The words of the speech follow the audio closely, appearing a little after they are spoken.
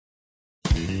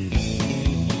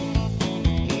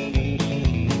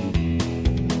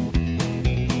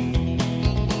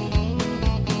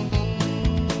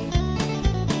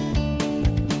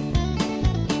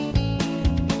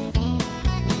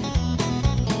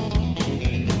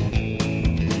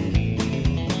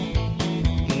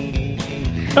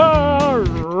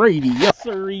Alrighty, yes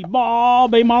sir,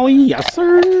 Bob, hey Molly, yes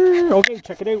sir. Okay,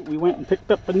 check it out. We went and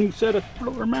picked up a new set of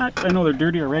floor mats. I know they're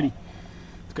dirty already.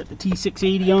 It's got the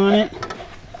T680 on it,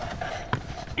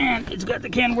 and it's got the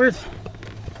Kenworth.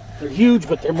 They're huge,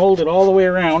 but they're molded all the way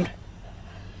around,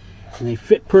 and they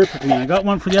fit perfectly. I got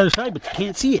one for the other side, but you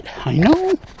can't see it. I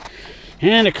know,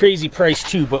 and a crazy price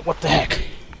too. But what the heck?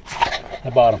 I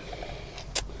bought them.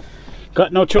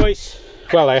 Got no choice.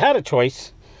 Well, I had a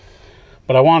choice,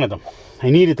 but I wanted them. I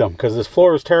needed them because this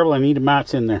floor is terrible. I needed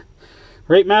mats in there.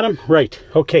 Right, madam? Right.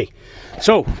 Okay.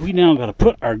 So we now got to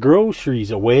put our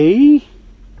groceries away.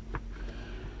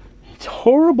 It's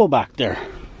horrible back there.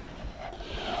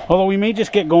 Although we may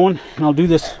just get going, and I'll do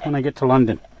this when I get to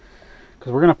London,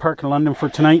 because we're going to park in London for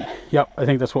tonight. Yep, I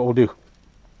think that's what we'll do.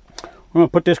 We're going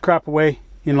to put this crap away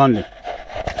in London.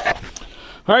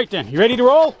 All right then, you ready to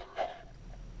roll?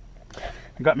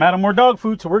 We got Madam more dog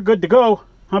food, so we're good to go.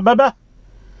 Huh, Baba?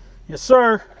 Yes,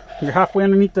 sir. You're halfway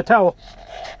underneath the towel.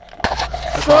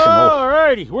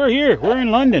 Alrighty, we're here. We're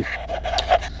in London.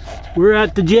 We're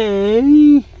at the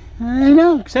J. I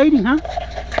know, exciting, huh?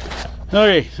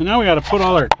 Okay, so now we got to put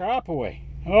all our crap away.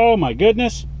 Oh my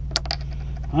goodness.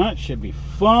 That should be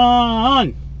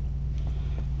fun.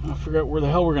 I'll figure out where the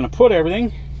hell we're going to put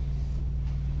everything.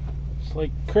 It's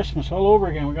like Christmas all over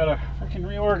again. We got to freaking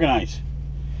reorganize.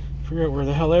 Figure out where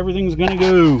the hell everything's going to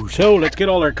go. So let's get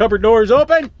all our cupboard doors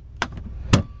open.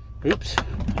 Oops,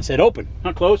 I said open,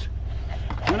 not close.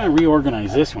 I'm going to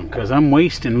reorganize this one because I'm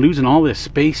losing all this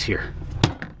space here.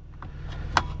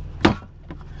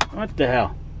 What the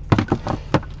hell?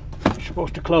 You're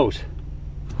supposed to close.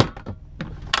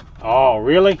 Oh,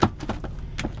 really?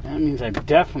 That means I've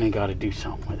definitely got to do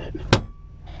something with it.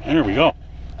 There we go.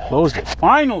 Closed it.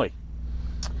 Finally.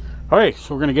 Okay,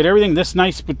 so we're going to get everything this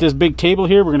nice with this big table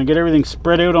here. We're going to get everything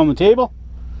spread out on the table.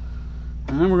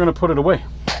 And then we're going to put it away.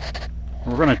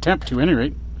 We're going to attempt to, at any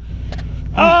rate.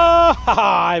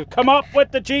 Ah, I've come up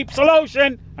with the cheap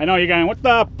solution. I know you're going, what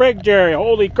the frig, Jerry?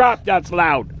 Holy crap, that's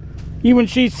loud. Even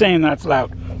she's saying that's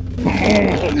loud.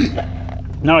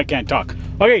 Now I can't talk.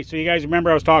 Okay, so you guys remember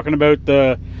I was talking about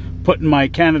putting my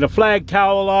Canada flag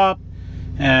towel up,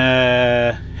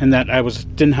 and that I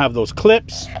didn't have those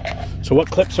clips. So what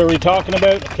clips are we talking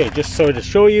about? Okay, just so to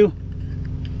show you.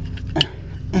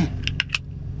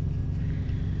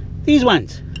 These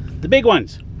ones. The big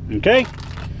ones, okay?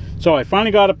 So I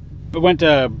finally went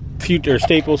to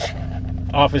Staples,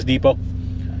 Office Depot,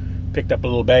 picked up a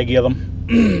little baggie of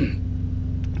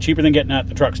them. Cheaper than getting at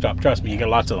the truck stop, trust me, you get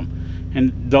lots of them.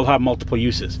 And they'll have multiple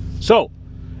uses. So,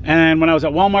 and when I was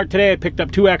at Walmart today, I picked up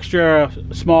 2 extra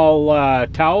small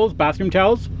towels, bathroom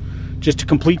towels, just to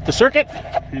complete the circuit.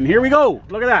 And here we go,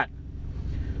 look at that.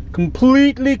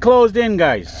 Completely closed in,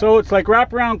 guys. So it's like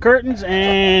wraparound curtains,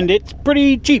 and it's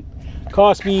pretty cheap.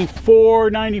 Cost me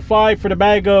 $4.95 for the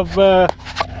bag of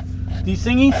these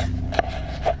thingies,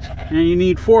 and you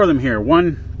need 4 of them here.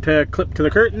 One to clip to the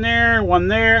curtain there, one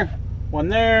there, one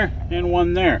there, and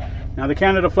one there. Now the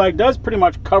Canada flag does pretty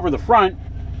much cover the front,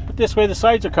 but this way the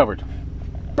sides are covered.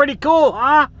 Pretty cool,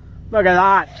 huh? Look at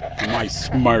that. Am I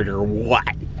smart or what?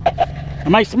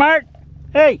 Am I smart?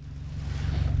 Hey,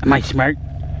 am I smart?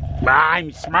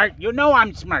 I'm smart. You know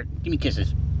I'm smart. Give me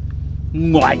kisses.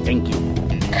 Why, thank you.